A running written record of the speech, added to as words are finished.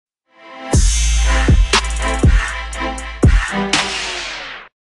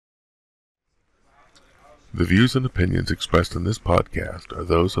The views and opinions expressed in this podcast are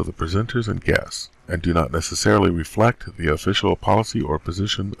those of the presenters and guests, and do not necessarily reflect the official policy or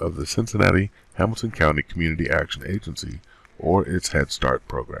position of the Cincinnati Hamilton County Community Action Agency or its Head Start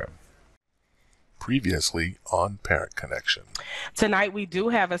program. Previously on Parent Connection. Tonight we do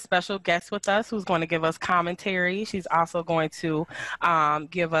have a special guest with us who's going to give us commentary. She's also going to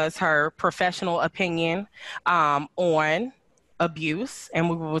give us her professional opinion on abuse, and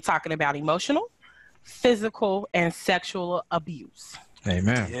we were talking about emotional, physical, and sexual abuse.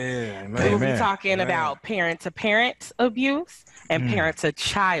 Amen. Yeah, amen. We will be talking about parent-to-parent abuse and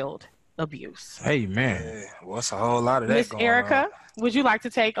parent-to-child abuse. Amen. Yeah, well, it's a whole lot of that Miss going Erica, on. would you like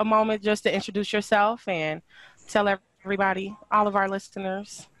to take a moment just to introduce yourself and tell everybody, all of our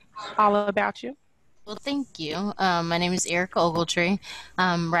listeners, all about you? Well, thank you. My name is Erica Ogletree.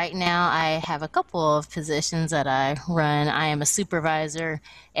 Right now, I have a couple of positions that I run. I am a supervisor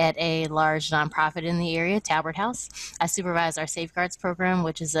at a large nonprofit in the area, Talbert House. I supervise our Safeguards program,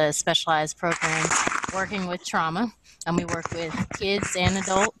 which is a specialized program working with trauma. And we work with kids and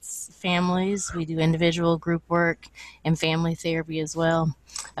adults, families. We do individual group work and family therapy as well.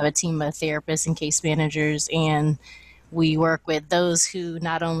 I have a team of therapists and case managers, and we work with those who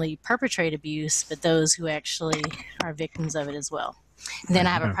not only perpetrate abuse, but those who actually are victims of it as well. And then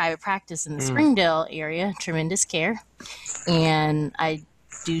I have a private practice in the Springdale area, Tremendous Care, and I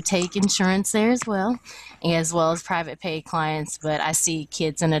do take insurance there as well as private pay clients, but I see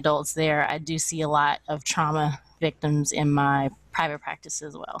kids and adults there. I do see a lot of trauma victims in my private practice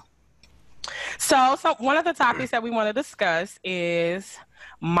as well. So one of the topics that we want to discuss is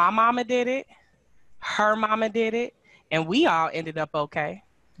my mama did it, her mama did it, and we all ended up okay.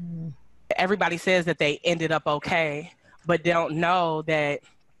 Everybody says that they ended up okay, but don't know that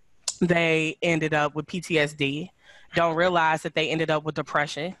they ended up with PTSD, don't realize that they ended up with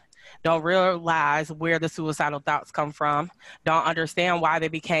depression, don't realize where the suicidal thoughts come from, don't understand why they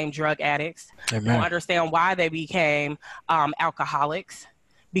became drug addicts, don't understand why they became alcoholics,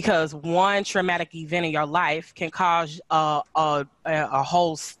 because one traumatic event in your life can cause for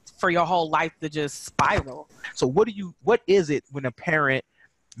your whole life to just spiral. So what is it when a parent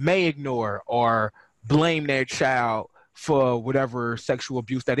may ignore or blame their child for whatever sexual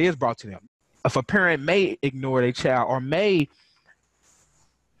abuse that is brought to them? If a parent may ignore their child or may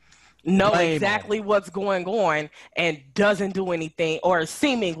know exactly what's going on and doesn't do anything, or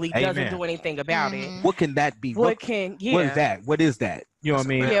seemingly doesn't do anything about it. What can that be? What is that? What is that? You know what I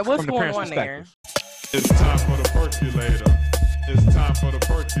mean? Yeah, what's From the going parent's on there? It's time for the percolator. It's time for the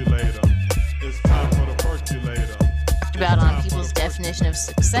percolator. It's time for the percolator. About on people's definition of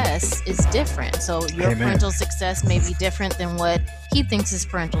success is different. So your parental success may be different than what he thinks is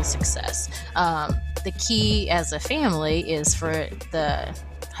parental success. The key as a family is for the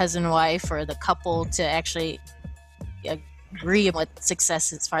husband and wife or the couple to actually agree on what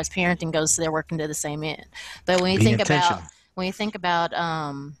success as far as parenting goes, so they're working to the same end. But when you think about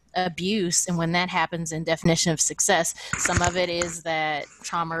abuse and when that happens in definition of success, some of it is that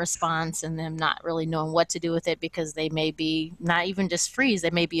trauma response and them not really knowing what to do with it, because they may be not even just freeze, they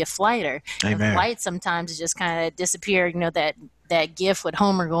may be a flighter. And flight sometimes is just kind of disappear, you know, that gif with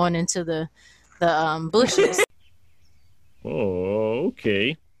Homer going into the bushes. Oh,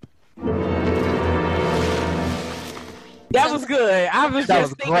 okay. That was good. I was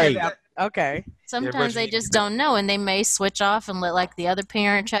just thinking great. about. Okay. Sometimes they just don't know, and they may switch off and let like the other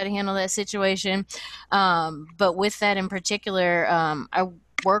parent try to handle that situation. But with that in particular, I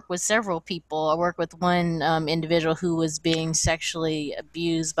work with several people. I work with one individual who was being sexually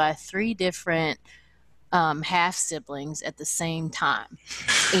abused by 3 different half siblings at the same time,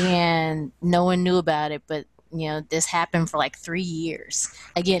 and no one knew about it. But you know, this happened for like 3 years.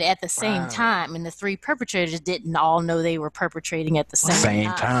 Again, at the same time, and the 3 perpetrators didn't all know they were perpetrating at the same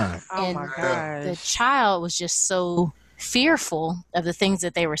time. Oh my gosh. The child was just so fearful of the things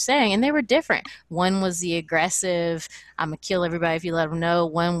that they were saying, and they were different. One was the aggressive, I'm gonna kill everybody if you let them know.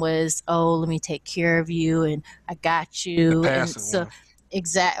 One was, oh, let me take care of you, and I got you. The And passive so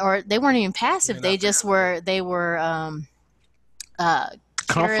one. or they weren't even passive. They just were. They were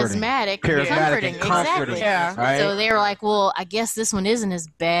charismatic, comforting. Exactly. Yeah. Right? So they were like, well, I guess this one isn't as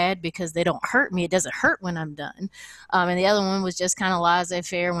bad because they don't hurt me. It doesn't hurt when I'm done. And the other one was just kind of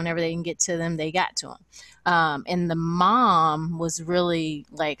laissez-faire. Whenever they can get to them, they got to them. And the mom was really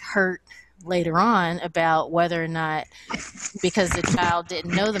like hurt later on about whether or not, because the child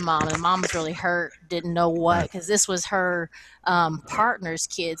didn't know the mom, and the mom was really hurt, didn't know what, because this was her partner's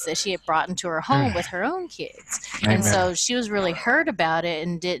kids that she had brought into her home with her own kids. And so she was really hurt about it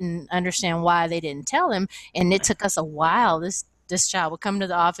and didn't understand why they didn't tell him. And it took us a while. This child would come to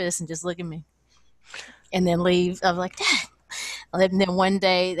the office and just look at me. and then leave. I'm like, Dad. And then one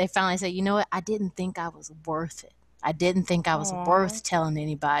day they finally said, you know what? I didn't think I was worth it. I didn't think I was worth telling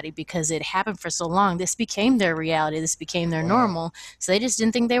anybody because it happened for so long. This became their reality. This became their normal. So they just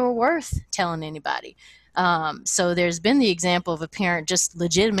didn't think they were worth telling anybody. So there's been the example of a parent just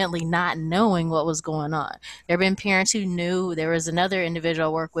legitimately not knowing what was going on. There have been parents who knew. There was another individual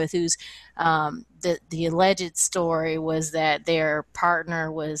I work with who's the alleged story was that their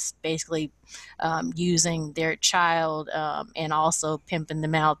partner was basically using their child and also pimping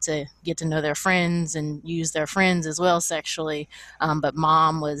them out to get to know their friends and use their friends as well sexually. But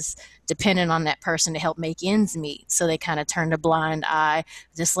mom was dependent on that person to help make ends meet. So they kind of turned a blind eye.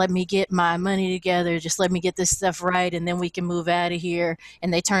 Just let me get my money together. Just let me get this stuff right, and then we can move out of here.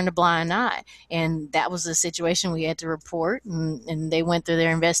 And they turned a blind eye. And that was the situation we had to report. And they went through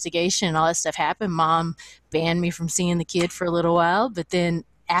their investigation and all that stuff happened. Mom banned me from seeing the kid for a little while, but then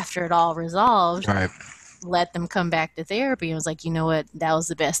after it all resolved, let them come back to therapy and was like, you know what, that was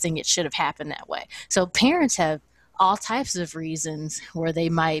the best thing. It should have happened that way. So parents have all types of reasons where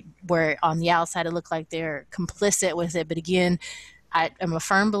where on the outside it look like they're complicit with it. But again, I'm a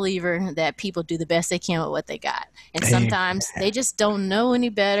firm believer that people do the best they can with what they got. And sometimes they just don't know any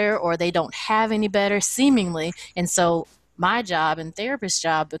better or they don't have any better seemingly. And so my job and therapist's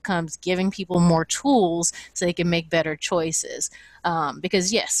job becomes giving people more tools so they can make better choices.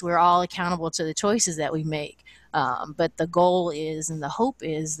 Because yes, we're all accountable to the choices that we make. But the goal is and the hope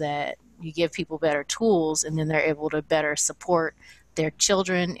is that you give people better tools and then they're able to better support their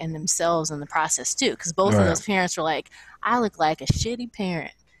children and themselves in the process too. Because both of those parents were like, I look like a shitty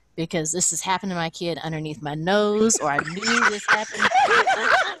parent because this has happened to my kid underneath my nose, or I knew this happened.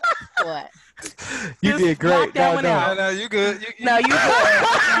 What? You did great. No, you good. No, you good.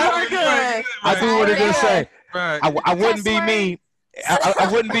 You're good. I do what it is say. Right. I wouldn't be me. I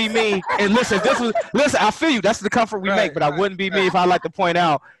wouldn't be me. And listen, I feel you. That's the comfort we make. But I wouldn't be me if I like to point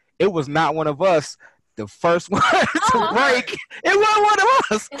out it was not one of us. The first one to break, it wasn't one of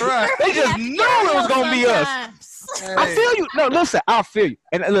us. Right. They just knew it was gonna be us. I feel you. No, listen, I feel you.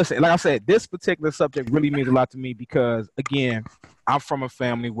 And listen, like I said, this particular subject really means a lot to me because, again, I'm from a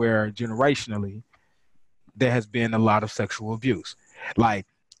family where generationally there has been a lot of sexual abuse. Like,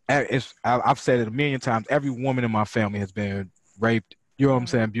 I've said it a million times. Every woman in my family has been raped. You know what I'm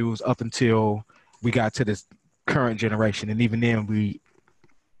saying? Abused up until we got to this current generation, and even then,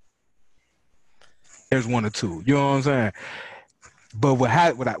 there's one or two. You know what I'm saying? But what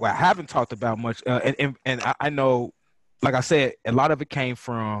I haven't talked about much, and I know, like I said, a lot of it came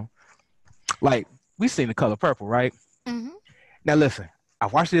from, like, we seen The Color Purple, right? Mm-hmm. Now listen, I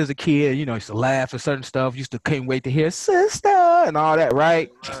watched it as a kid. You know, I used to laugh at certain stuff. Used to couldn't wait to hear "sister" and all that,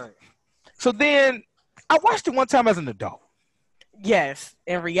 right? So then I watched it one time as an adult. Yes,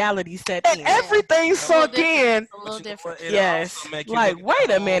 and reality set in. And everything sunk in. A little different. Yes. Like,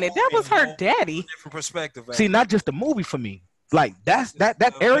 wait a minute, that was her daddy. Different perspective. See, not just a movie for me. Like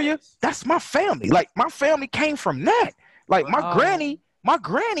that area, that's my family. Like my family came from that. Like my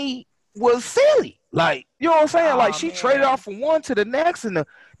granny was silly. Like, you know what I'm saying? Like she traded off from one to the next, and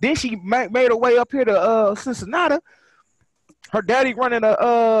then she made her way up here to Cincinnati. Her daddy running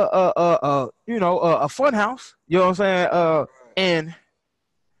a fun house. You know what I'm saying? And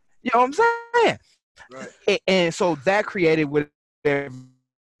you know what I'm saying? Right. And so that created what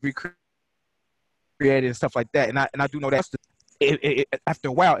we created and stuff like that. And I do know that after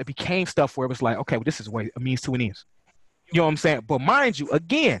a while, it became stuff where it was like, okay, well, this is what a means to an ends. You know what I'm saying? But mind you,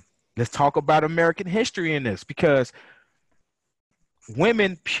 again, let's talk about American history in this, because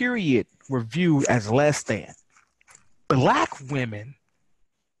women, period, were viewed as less than. Black women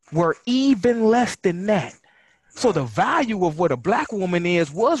were even less than that. So the value of what a black woman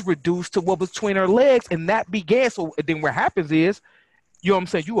was reduced to what was between her legs, and that began. So then what happens is, you know what I'm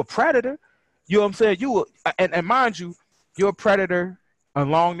saying, you a predator. You know what I'm saying? And mind you, you're a predator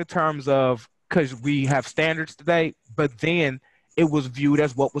along the terms of, because we have standards today, but then it was viewed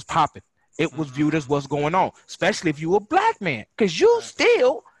as what was popping. It was viewed as what's going on, especially if you a black man, because you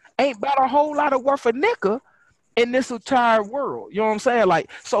still ain't about a whole lot of worth of nigga in this entire world. You know what I'm saying? Like,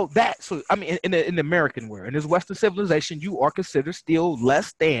 so I mean, in the American world, in this Western civilization, you are considered still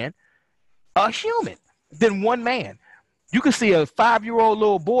less than a human, than one man. You can see a 5-year-old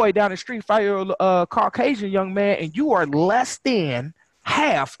little boy down the street, 5-year-old Caucasian young man, and you are less than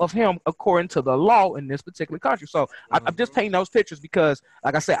half of him according to the law in this particular country. So I'm just painting those pictures because,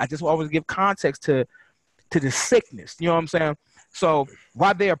 like I said, I just always give context to the sickness. You know what I'm saying? So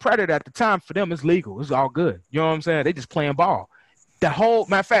while they're a predator at the time, for them, it's legal. It's all good. You know what I'm saying? They just playing ball. The whole,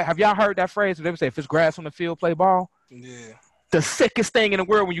 matter of fact, have y'all heard that phrase? They would say, if it's grass on the field, play ball. Yeah. the sickest thing in the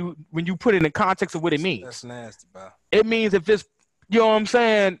world when you put it in context of what it means. That's nasty, bro. It means if it's, you know what I'm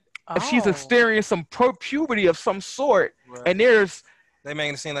saying, if she's Oh. experiencing some puberty of some sort, Right. and there's They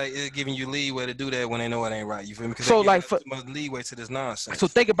making it seem like it's giving you leeway to do that when they know it ain't right. You feel me? 'Cause So, they like, giving too much leeway to this nonsense. so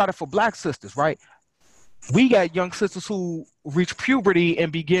think about it for black sisters, right? We got young sisters who reach puberty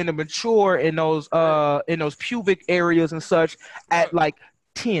and begin to mature in those pubic areas and such at like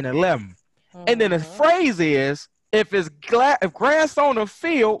 10, 11. And then the phrase is, if grass on the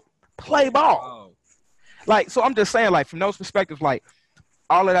field, play ball. Oh, Like, so I'm just saying, like, from those perspectives, like,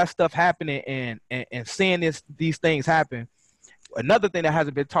 all of that stuff happening and seeing these things happen. Another thing that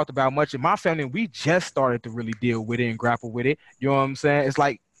hasn't been talked about much in my family, we just started to really deal with it and grapple with it. You know what I'm saying? It's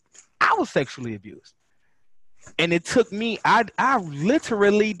like, I was sexually abused. And it took me, I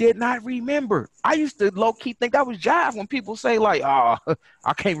literally did not remember. I used to low-key think that was jive when people say, like, oh,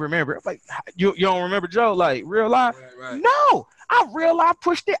 I can't remember. I'm like, you don't remember, Joe? Like, real life? right. No, I real life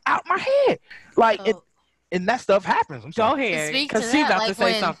pushed it out my head. Like, So- and that stuff happens. I'm Go sorry. ahead, speak because to she's that, about to like, say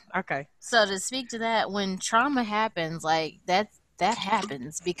when- something. Okay. So to speak to that, when trauma happens, like that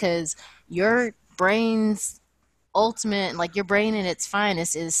happens because your brain's ultimate, like your brain in its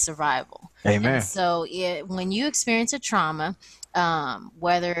finest is survival. Amen. And so when you experience a trauma,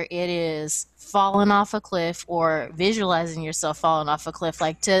 whether it is falling off a cliff or visualizing yourself falling off a cliff,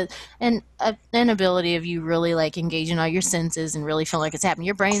 like to an ability of you really like engaging all your senses and really feeling like it's happening,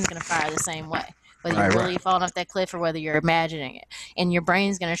 your brain's going to fire the same way. Whether Right, you're really falling off that cliff or whether you're imagining it. And your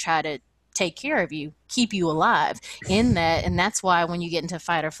brain's going to try to take care of you, keep you alive in that. And that's why when you get into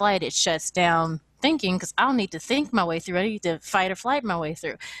fight or flight, it shuts down thinking because I don't need to think my way through. I need to fight or flight my way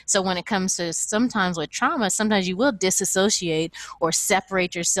through. So when it comes to sometimes with trauma, sometimes you will disassociate or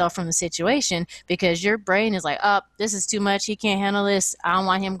separate yourself from the situation because your brain is like, oh, this is too much. He can't handle this. I don't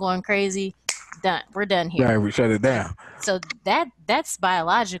want him going crazy. Done. We're done here. Right, we shut it down. So that's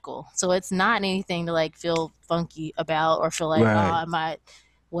biological. So it's not anything to like feel funky about or feel like, Right. oh, I might,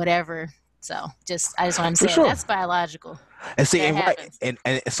 whatever. So I just wanted to For say sure. that's biological. And see, That and, right, happens.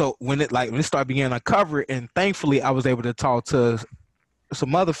 and so when it started beginning to uncover it, and thankfully I was able to talk to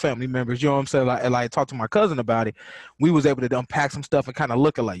some other family members, you know what I'm saying, like talk to my cousin about it. We was able to unpack some stuff and kind of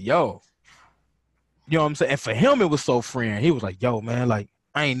look at like, yo, you know what I'm saying. And for him, it was so freeing. He was like, yo, man, like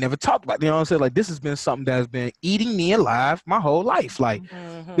I ain't never talked about it. You know what I'm saying? Like this has been something that has been eating me alive my whole life. Like, you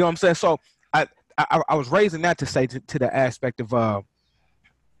know what I'm saying? So I was raising that to say to the aspect of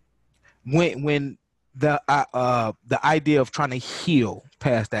when the idea of trying to heal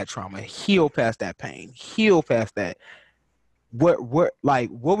past that trauma, heal past that pain, heal past that. What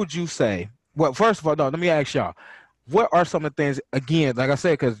would you say? Well, first of all, no, let me ask y'all. What are some of the things, again, like I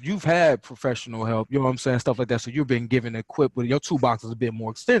said, because you've had professional help, you know what I'm saying, stuff like that, so you've been given equipped with your toolbox is a bit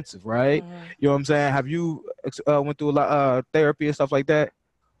more extensive, right? You know what I'm saying? Have you went through a lot of therapy and stuff like that?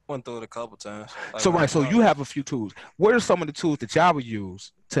 Went through it a couple times. Like, So, right, so you have a few tools. What are some of the tools that y'all would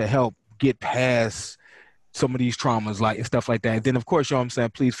use to help get past some of these traumas, like, and stuff like that? And then, of course, you know what I'm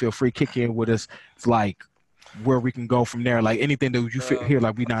saying, please feel free, kick in with us. It's like where we can go from there, like anything that you feel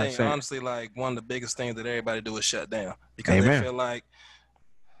like we I not think, saying. honestly, like one of the biggest things that everybody do is shut down because Amen. they feel like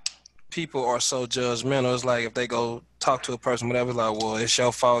people are so judgmental. It's like if they go talk to a person, whatever, like, well, it's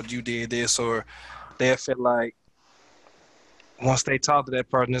your fault you did this, or they feel like once they talk to that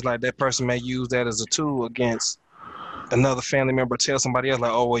person, it's like that person may use that as a tool against another family member, tell somebody else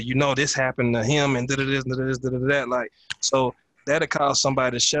like, oh, well, you know, this happened to him and this, that. Like, so that'll cause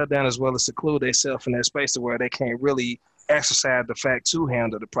somebody to shut down as well as seclude themselves in that space to where they can't really exercise the fact to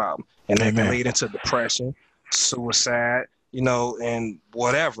handle the problem. And that Amen. can lead into depression, suicide, you know, and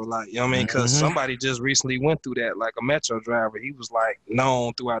whatever. Like, you know what I mean? Because somebody just recently went through that, like a Metro driver. He was like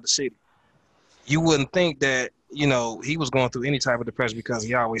known throughout the city. You wouldn't think that, you know, he was going through any type of depression because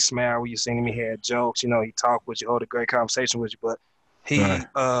he always smiled when you seen him. He had jokes, you know, he talked with you, hold a great conversation with you, but he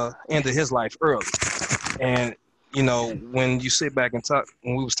ended his life early. And, you know, when you sit back and talk,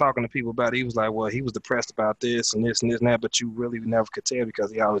 when we was talking to people about it, he was like, well, he was depressed about this and this and this and that, but you really never could tell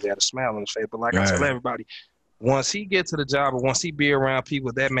because he always had a smile on his face. But like I tell everybody, once he get to the job or once he be around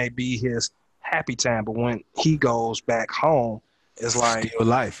people, that may be his happy time. But when he goes back home, it's like Still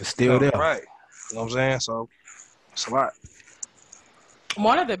life. It's still there. right. You know what I'm saying? So it's a lot.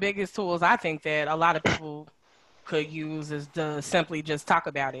 One of the biggest tools I think that a lot of people could use is to simply just talk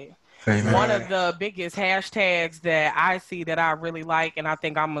about it. Amen. One of the biggest hashtags that I see that I really like, and I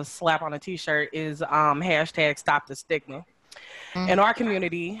think I'm gonna slap on a t-shirt, is hashtag stop the stigma. In our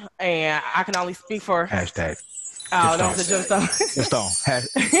community, and I can only speak for Hashtag. oh, that was a gemstone. Just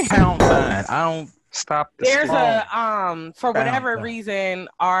on. Pound sign. I don't Stop the There's scroll. for whatever Bam. reason,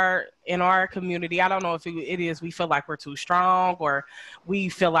 in our community, I don't know if it is we feel like we're too strong, or we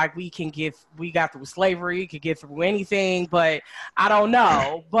feel like we got through slavery, could get through anything, but I don't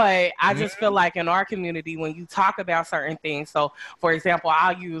know. But I just feel like in our community, when you talk about certain things, so for example,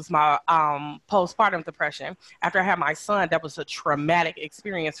 I'll use my postpartum depression. After I had my son, that was a traumatic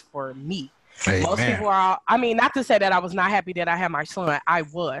experience for me. Amen. Most people are, I mean, not to say that I was not happy that I had my son. I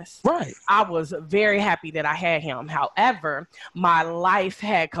was. Right. I was very happy that I had him. However, my life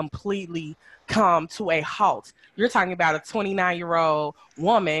had completely come to a halt. You're talking about a 29-year-old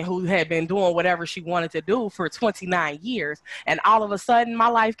woman who had been doing whatever she wanted to do for 29 years. And all of a sudden, my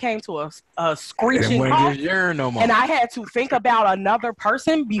life came to a screeching halt. No more. And I had to think about another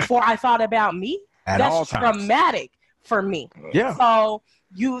person before I thought about me. At all That's times. traumatic for me. Yeah. So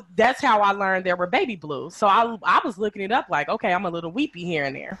that's how I learned there were baby blues. So I was looking it up like, okay, I'm a little weepy here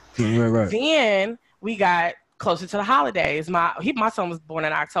and there. Right. Then we got closer to the holidays. My son was born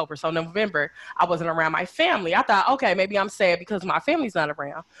in October, so November I wasn't around my family. I thought, okay, maybe I'm sad because my family's not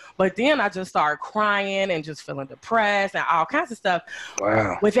around. But then I just started crying and just feeling depressed and all kinds of stuff.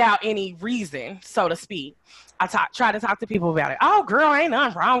 Wow. Without any reason, so to speak. I try to talk to people about it. Oh, girl, ain't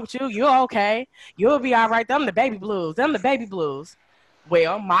nothing wrong with you. You're okay. You'll be all right. Them the baby blues.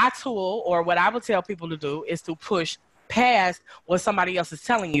 Well, my tool, or what I would tell people to do, is to push past what somebody else is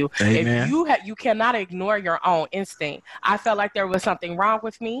telling you. Amen. If you cannot ignore your own instinct. I felt like there was something wrong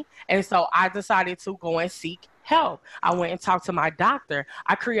with me, and so I decided to go and seek help. I went and talked to my doctor.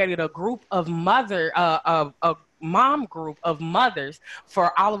 I created a group of a mom group of mothers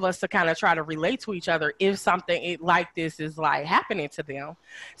for all of us to kind of try to relate to each other if something like this is like happening to them,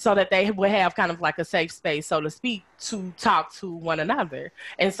 so that they would have kind of like a safe space, so to speak, to talk to one another.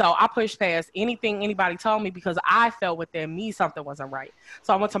 And so I pushed past anything anybody told me because I felt within me something wasn't right.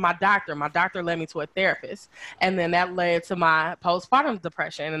 So I went to my doctor. My doctor led me to a therapist, and then that led to my postpartum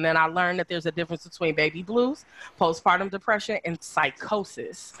depression. And then I learned that there's a difference between baby blues, postpartum depression, and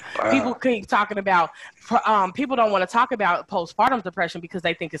psychosis. People keep talking about people don't want to talk about postpartum depression because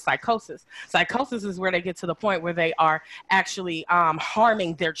they think it's psychosis. Psychosis is where they get to the point where they are actually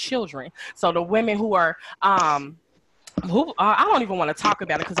harming their children. So the women who are I don't even want to talk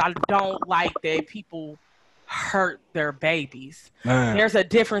about it because I don't like that people hurt their babies. Man. There's a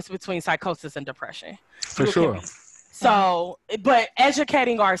difference between psychosis and depression. For sure. So, but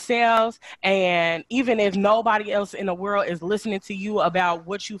educating ourselves, and even if nobody else in the world is listening to you about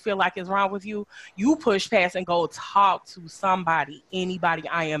what you feel like is wrong with you, you push past and go talk to somebody, anybody.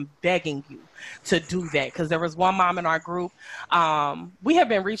 I am begging you to do that, because there was one mom in our group. We have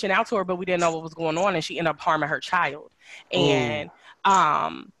been reaching out to her, but we didn't know what was going on, and she ended up harming her child. And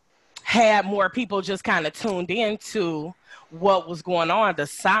had more people just kind of tuned into what was going on, the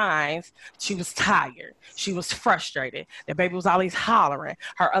signs. She was tired. She was frustrated. The baby was always hollering.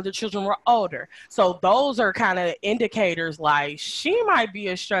 Her other children were older. So those are kind of indicators like she might be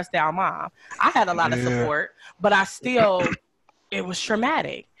a stressed out mom. I had a lot of support, but it was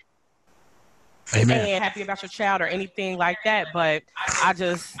traumatic. Amen. And happy about your child or anything like that. But I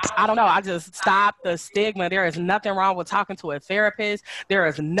don't know. I just stopped the stigma. There is nothing wrong with talking to a therapist. There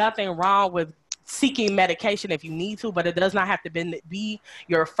is nothing wrong with seeking medication if you need to, but it does not have to be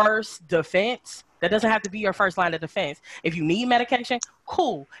your first defense. That doesn't have to be your first line of defense. If you need medication,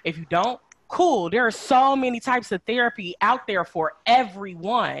 cool. If you don't, cool. There are so many types of therapy out there for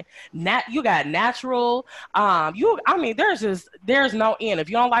everyone. You got natural. There's no end. If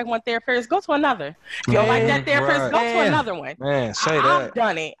you don't like one therapist, go to another. If you don't like that therapist, go to another one. Man, I've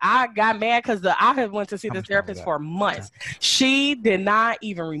done it. I got mad because I had went to see the therapist for months. She did not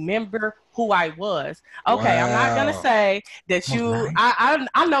even remember who I was. Okay, I'm not gonna say that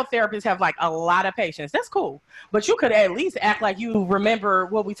I know therapists have like a lot of patience. That's cool, but you could at least act like you remember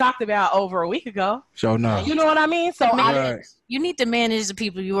what we talked about over a week ago. Sure, no. You know what I mean? So You need to manage the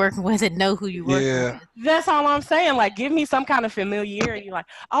people you're working with and know who you're working with. That's all I'm saying. Like, give me some kind of familiarity. Like,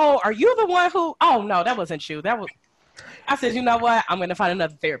 oh, are you the one who? Oh no, that wasn't you. That was. I said, you know what? I'm gonna find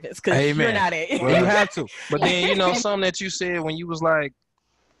another therapist because you're not it. Well, you have to. But then something that you said when you was like,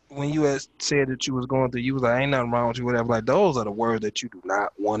 when you had said that you was going through, you was like, ain't nothing wrong with you, whatever. Like, those are the words that you do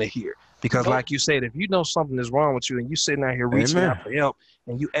not want to hear. Because like you said, if you know something is wrong with you and you sitting out here reaching out for help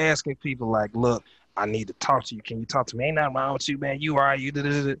and you asking people like, look, I need to talk to you. Can you talk to me? Ain't nothing wrong with you, man. You all right. You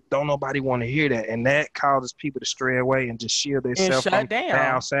don't nobody want to hear that. And that causes people to stray away and just shield themselves from the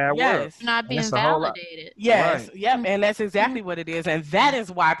outside world. Not being validated. Yes. Right. Yep. And that's exactly what it is. And that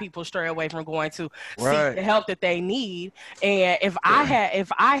is why people stray away from going to seek the help that they need. And if I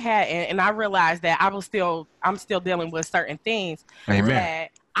had, and I realized that I'm still dealing with certain things that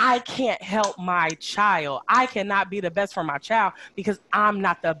I can't help my child. I cannot be the best for my child because I'm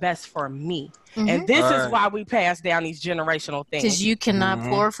not the best for me. And this is why we pass down these generational things. Because you cannot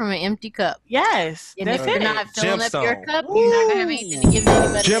pour from an empty cup. Yes. And that's if you're it. not filling up your Gemstone. cup, you're not going to have anything to give to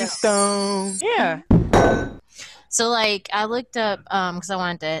anybody else. Gemstone. Yeah. So, like, I looked up because I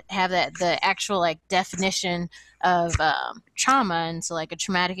wanted to have the actual like definition of trauma, and so like a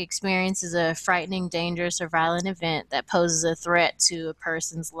traumatic experience is a frightening, dangerous, or violent event that poses a threat to a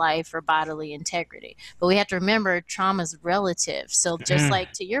person's life or bodily integrity. But we have to remember trauma is relative. So just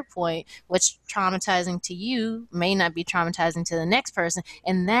like to your point, what's traumatizing to you may not be traumatizing to the next person,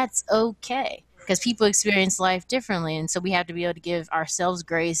 and that's okay. Because people experience life differently, and so we have to be able to give ourselves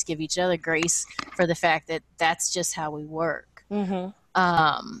grace, give each other grace for the fact that that's just how we work.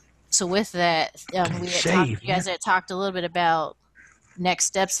 So with that, you guys had talked a little bit about next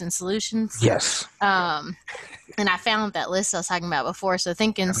steps and solutions. Yes. And I found that list I was talking about before. So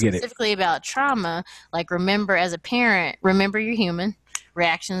thinking specifically about trauma, like remember as a parent, remember you're human.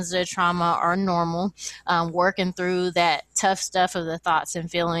 Reactions to trauma are normal. Working through that tough stuff of the thoughts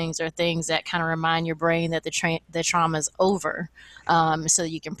and feelings or things that kind of remind your brain that the trauma is over, so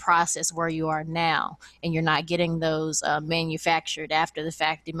you can process where you are now, and you're not getting those manufactured after the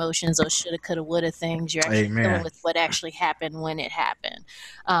fact emotions, those shoulda, coulda, woulda things. You're actually dealing with what actually happened when it happened,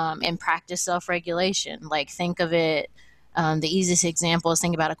 and practice self-regulation. Like think of it. The easiest example is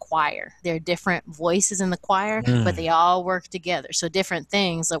think about a choir. There are different voices in the choir, but they all work together. So different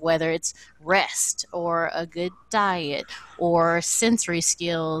things, like whether it's rest or a good diet or sensory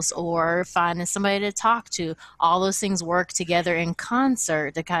skills or finding somebody to talk to, all those things work together in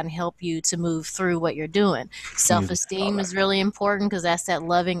concert to kind of help you to move through what you're doing. Self-esteem is really important because that's that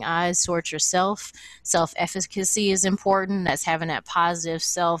loving eyes towards yourself. Self-efficacy is important. That's having that positive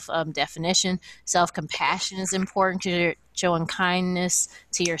self-definition. Self-compassion is important because you're showing kindness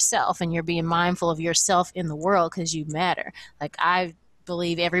to yourself and you're being mindful of yourself in the world because you matter. Like I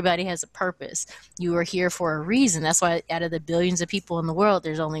believe everybody has a purpose. You are here for a reason. That's why out of the billions of people in the world,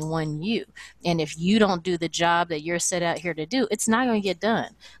 there's only one you. And if you don't do the job that you're set out here to do, it's not going to get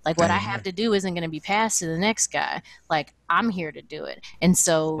done. Like what I have to do isn't going to be passed to the next guy. Like I'm here to do it. And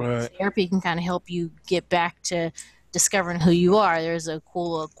so therapy can kind of help you get back to discovering who you are. There's a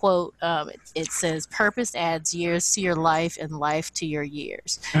cool quote. It says, "Purpose adds years to your life, and life to your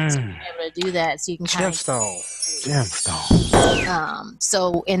years." So you're able to do that, so you can kind Gemstone.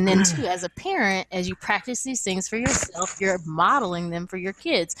 So, and then too, as a parent, as you practice these things for yourself, you're modeling them for your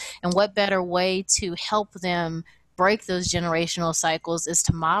kids. And what better way to help them break those generational cycles is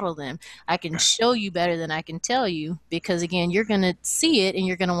to model them. I can show you better than I can tell you, because again, you're going to see it and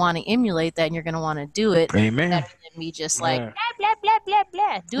you're going to want to emulate that and you're going to want to do it better than me just like blah, blah, blah, blah,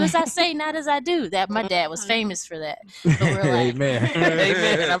 blah. Do as I say, not as I do. That my dad was famous for that. But we're like,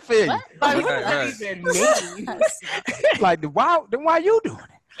 Amen. I feel you. Like, then why you doing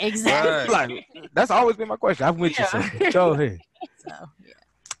it? Exactly. Like, that's always been my question. I'm with you, sir. Go ahead. So, yeah.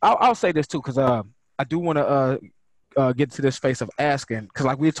 I'll say this too, because I do want to get to this space of asking, because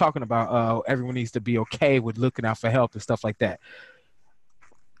like we were talking about, everyone needs to be okay with looking out for help and stuff like that.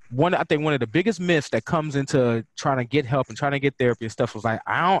 I think one of the biggest myths that comes into trying to get help and trying to get therapy and stuff was like,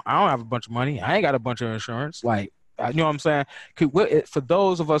 I don't have a bunch of money. I ain't got a bunch of insurance. Like, you know what I'm saying? For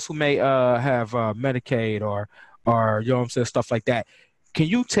those of us who may have Medicaid or you know what I'm saying, stuff like that, can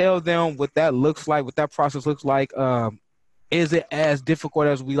you tell them what that looks like, what that process looks like? Is it as difficult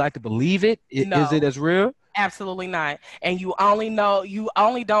as we like to believe it? No. Is it as real? Absolutely not. And you only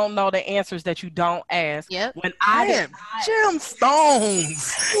don't know the answers that you don't ask. Yep. When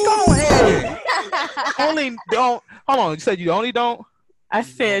Gemstones. Go ahead. Only don't. Hold on. You said you only don't? I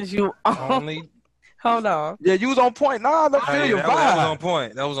said you only. Hold on. Yeah, you was on point. Nah, I feel your vibe. That was on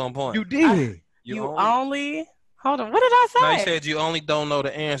point. That was on point. You did. You only. Hold on. What did I say? No, you said you only don't know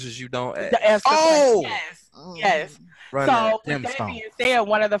the answers you don't ask. The answer. Oh. Yes. Run So that with that being said,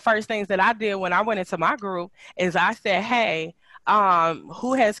 one of the first things that I did when I went into my group is I said, hey,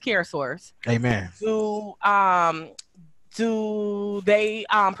 who has CareSource? Amen. Do they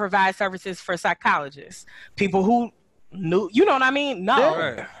provide services for psychologists? People who knew, you know what I mean? No.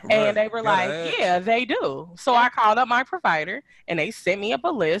 Right. And they were like, yeah, they do. So I called up my provider and they sent me up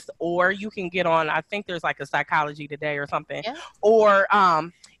a list, or you can get on, I think there's like a Psychology Today or something. Yeah. Or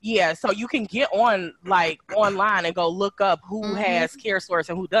yeah, so you can get on like online and go look up who has CareSource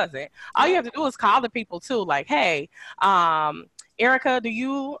and who doesn't. All you have to do is call the people too, like, hey, Erica, do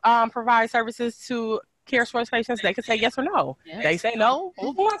you provide services to CareSource patients? They could say yes or no. Yes. They say no,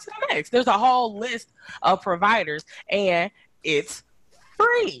 move on to the next. There's a whole list of providers and it's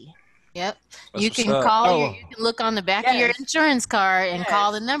free. Yep. That's You what's can up. call Oh. you can look on the back of your Yes. insurance card and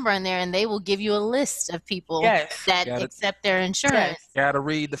call Yes. the number in there, and they will give you a list of people Yes. that Got it. accept their insurance. Yes. Gotta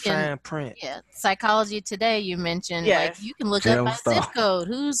read the You can- fine print. Yeah, Psychology Today, you mentioned, like Yes. you can look up Jail by stuff. zip code,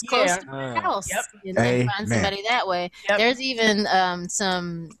 who's close Yeah. to your house, Yep. and then find Amen. somebody that way. Yep. There's even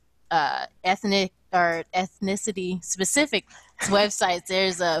some ethnic or ethnicity specific websites.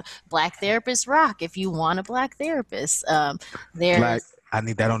 There's a Black Therapist Rock if you want a Black therapist. There's Black. I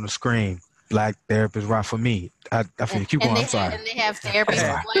need that on the screen. Black therapist right for me. I feel keep going. I'm sorry. And they have therapy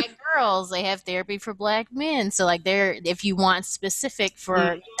for Black girls. They have therapy for Black men. So like if you want specific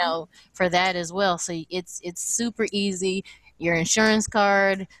for for that as well. So it's super easy. Your insurance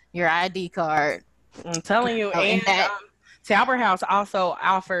card, your ID card. I'm telling you, Oh, and and that- Talbot House also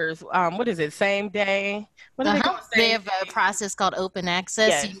offers what is it? Same day. What do they call it? They Same have a day? process called open access.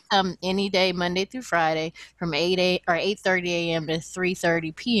 Yes. You can come any day, Monday through Friday, from 8:30 a.m. to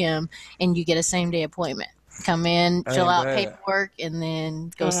 3:30 p.m. and you get a same day appointment. Come in, fill Ain't out bad. paperwork, and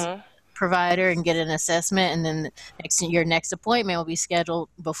then go see Mhm. the provider and get an assessment. And then your next appointment will be scheduled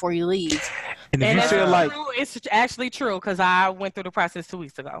before you leave. And if And you it's feel like, true. It's actually true because I went through the process 2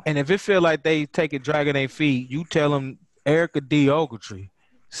 weeks ago. and if it feel like they take it dragging their feet, you tell them Erica D. Ogletree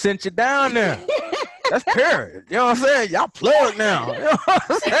sent you down there. That's period. You know what I'm saying? Y'all plug now. You know what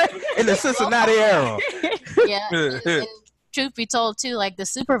I'm saying? In the Cincinnati era. Yeah. And truth be told, too, like the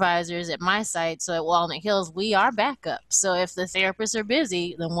supervisors at my site, so at Walnut Hills, we are backup. So if the therapists are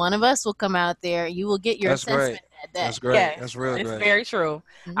busy, then one of us will come out there. You will get your That's great. assessment that day. That's great. Yes, That's real it's great. very true.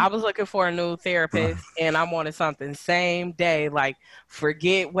 Mhm. I was looking for a new therapist and I wanted something same day. Like,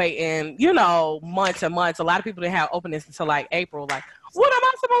 forget waiting, months and months. A lot of people didn't have openings until like April. Like, what am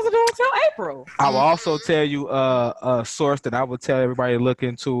I supposed to do until April? I will also tell you a source that I would tell everybody to look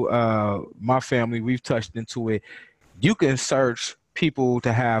into. My family, we've touched into it. You can search people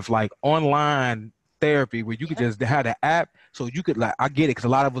to have like online therapy where you could just have the app, so you could I get it because a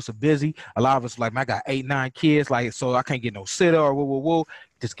lot of us are busy. A lot of us like, man, I got 8, 9 kids, so I can't get no sitter or whoa.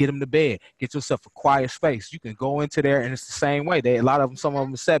 Just get them to bed. Get yourself a quiet space. You can go into there, and it's the same way. Some of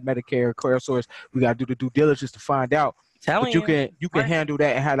them said Medicare, Care Source. We got to do the due diligence to find out. Telling But you can handle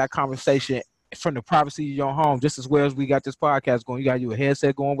that and have that conversation from the privacy of your home, just as well as we got this podcast going. You got your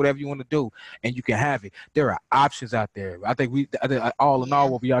headset going, whatever you want to do, and you can have it. There are options out there. I think all in all,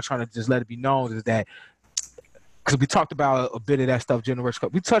 what we are trying to just let it be known is that, because we talked about a bit of that stuff, Generation.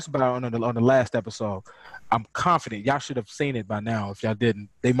 We touched about it on the last episode. I'm confident y'all should have seen it by now. If y'all didn't,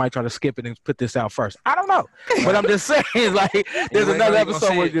 they might try to skip it and put this out first. I don't know, but I'm just saying, like, there's You ain't another gonna episode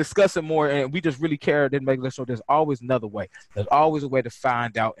see where we it. discuss it more, and we just really care. Didn't make this show. There's always another way. There's always a way to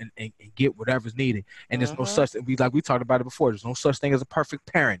find out and get whatever's needed. And there's no such. We talked about it before. There's no such thing as a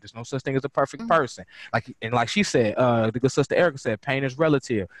perfect parent. There's no such thing as a perfect person. Like she said, the good sister Erica said, pain is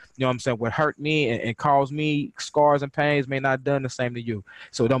relative. You know what I'm saying? What hurt me and caused me scars and pains may not have done the same to you.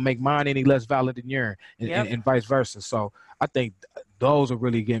 So it don't make mine any less valid than yours, and vice versa. So I think those are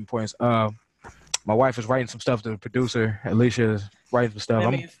really getting points. My wife is writing some stuff to the producer. Alicia is writing some stuff.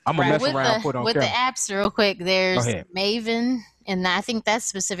 I'm gonna mess around. Put on with camera. the apps, real quick. There's Go ahead. Maven, and I think that's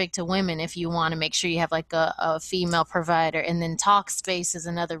specific to women. If you want to make sure you have like a female provider, and then Talkspace is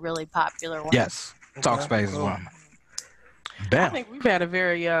another really popular one. Yes, Talkspace is one. I Bam. think we've had a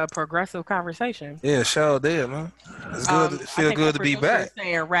very progressive conversation. Yeah, sure did, man. It's good. It I feel think good the to be producer back. is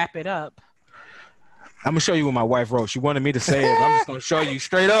saying wrap it up. I'm gonna show you what my wife wrote. She wanted me to say it. I'm just gonna show you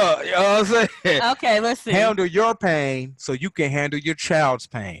straight up. You know what I'm saying? Okay, let's see. Handle your pain so you can handle your child's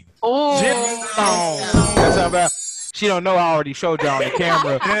pain. Oh, That's how about. She don't know I already showed y'all on the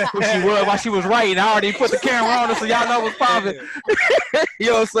camera who she was while she was writing. I already put the camera on her so y'all know what's popping. You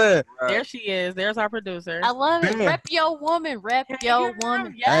know what I'm saying? there she is. There's our producer. I love it. Man. Rep your woman. Rep your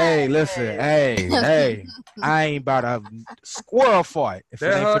woman. Hey, listen. Hey. I ain't about a squirrel fight if it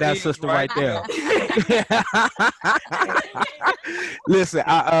That ain't for her that is sister right right there. Listen,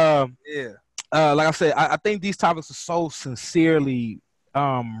 Yeah. like I said, I think these topics are so sincerely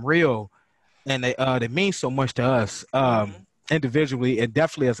real, and they mean so much to us individually and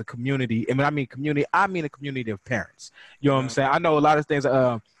definitely as a community. And when I mean community, I mean a community of parents. You know what I'm saying? I know a lot of things.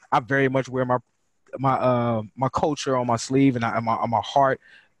 I very much wear my culture on my sleeve and on my heart.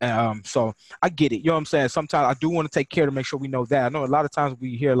 So I get it. You know what I'm saying? Sometimes I do want to take care to make sure we know that. I know a lot of times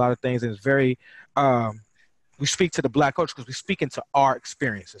we hear a lot of things and it's very we speak to the Black culture because we speak into our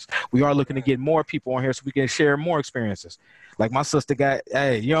experiences. We are looking to get more people on here so we can share more experiences. Like my sister got,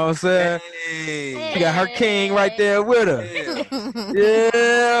 you know what I'm saying? Hey. She got her king right there with her.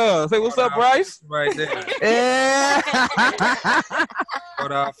 Yeah. Say what's up, Bryce? Right there. Yeah.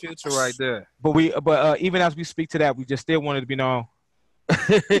 Got our future right there. But even as we speak to that, we just still wanted to be known.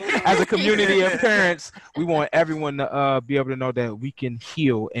 as a community of parents, we want everyone to be able to know that we can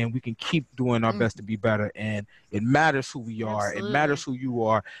heal and we can keep doing our best to be better. And it matters who we are. Absolutely. It matters who you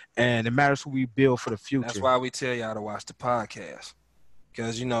are. And it matters who we build for the future. That's why we tell y'all to watch the podcast.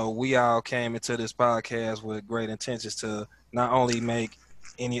 Because, you know, we all came into this podcast with great intentions to not only make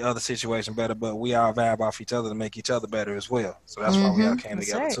any other situation better, but we all vibe off each other to make each other better as well. So that's why we all came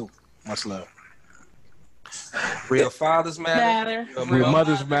together too. Much love. Real fathers matter. Real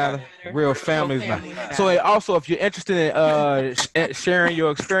mothers matter. Real families matter. So also, if you're interested in sharing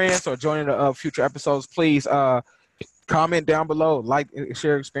your experience or joining the future episodes, please comment down below, like,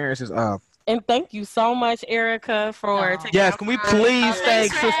 share experiences. And thank you so much, Erica, for taking Yes, can we please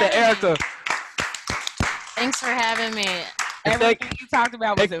thank Sister Erica? Thanks for having me. Everything you talked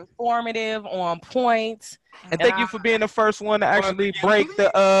about was informative, on point. And thank you for being the first one to actually break the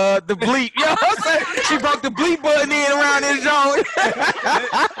bleep. You know what I'm saying? She broke the bleep button in around this joint.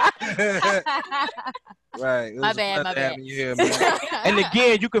 Right. My bad. You here, man. And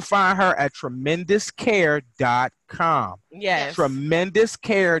again, you can find her at tremendouscare.com. Yes.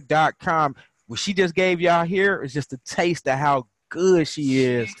 Tremendouscare.com. What she just gave y'all here is just a taste of how good she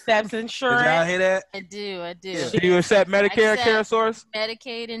is. She accepts insurance. Did y'all hear that? I do. Do you accept Medicare, CareSource?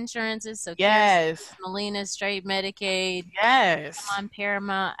 Medicaid insurances. So Yes. Melina straight Medicaid. Yes. I'm on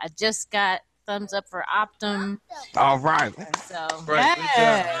Paramount. I just got thumbs up for Optum. All right. So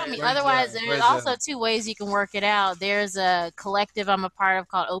Yes. I mean, otherwise, there's also two ways you can work it out. There's a collective I'm a part of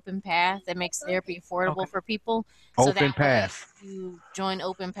called Open Path that makes therapy affordable for people. So Open that Path. way you join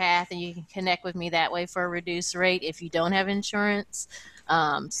Open Path and you can connect with me that way for a reduced rate if you don't have insurance.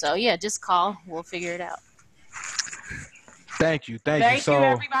 So yeah, just call. We'll figure it out. Thank you. Thank you, So,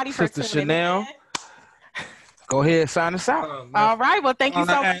 everybody, for Sister tuning Chanel, in. go ahead, sign us out. All right. Well, thank you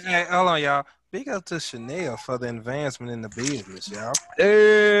so much. Hey, hold on, y'all. Big up to Chanel for the advancement in the business, y'all.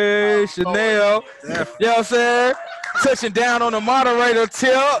 Hey, Chanel. You know what I'm saying? Touching down on the moderator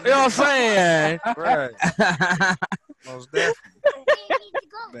tip. You know what I'm saying? Right. Most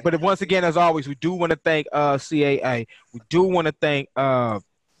definitely. But once again, as always, we do want to thank CAA. We do want to thank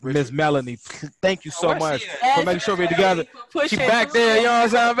Miss Melanie. Thank you so much for making sure we're together. She back there, you know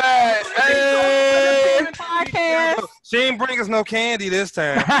what I'm saying? Back. Hey. Podcast. She ain't bring us no candy this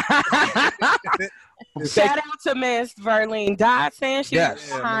time. Shout out to Miss Verlene Dodson. She's been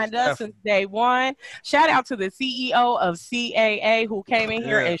behind us since day one. Shout out to the CEO of CAA who came in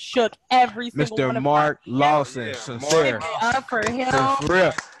here and shook every single one Mr. of Mark us. Lawson. Sincere. Up for him. For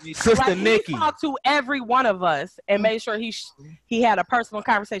real. Sister Nikki. He talked to every one of us and made sure he had a personal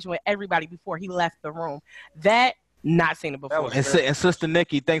conversation with everybody before he left the room. That not seen it before. And Sister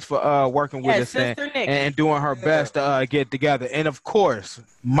Nikki, thanks for working with us and doing her best to get together. And of course,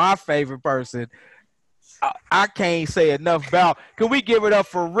 my favorite person, I can't say enough about. Can we give it up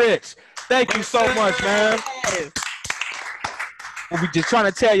for Rich? Thank you so much, man. We're just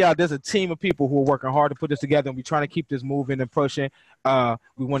trying to tell y'all there's a team of people who are working hard to put this together, and we're trying to keep this moving and pushing.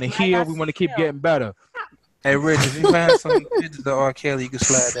 We want to heal. We want to keep getting better. Hey, Rich, if you find some pictures of R. Kelly, you can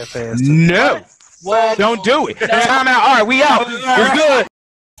slide that past. No. What? Don't do it. Time out. All right, we out. We're good.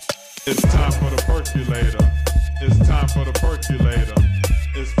 It's time for the percolator. It's time for the percolator.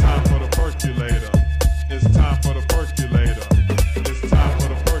 It's time for the percolator. It's time for the percolator. It's time for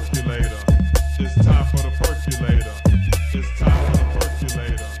the percolator. It's time for the percolator. It's time for the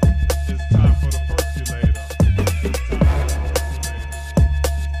percolator. It's time for the percolator. It's time for the percolator.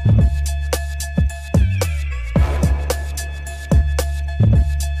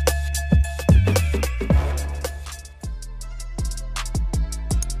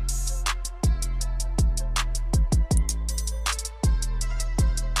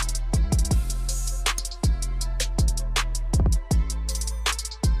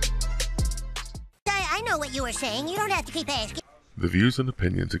 I know what you were saying. You don't have to keep asking. The views and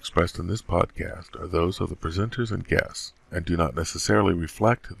opinions expressed in this podcast are those of the presenters and guests, and do not necessarily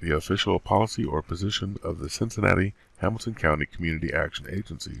reflect the official policy or position of the Cincinnati Hamilton County Community Action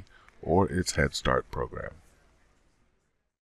Agency or its Head Start program.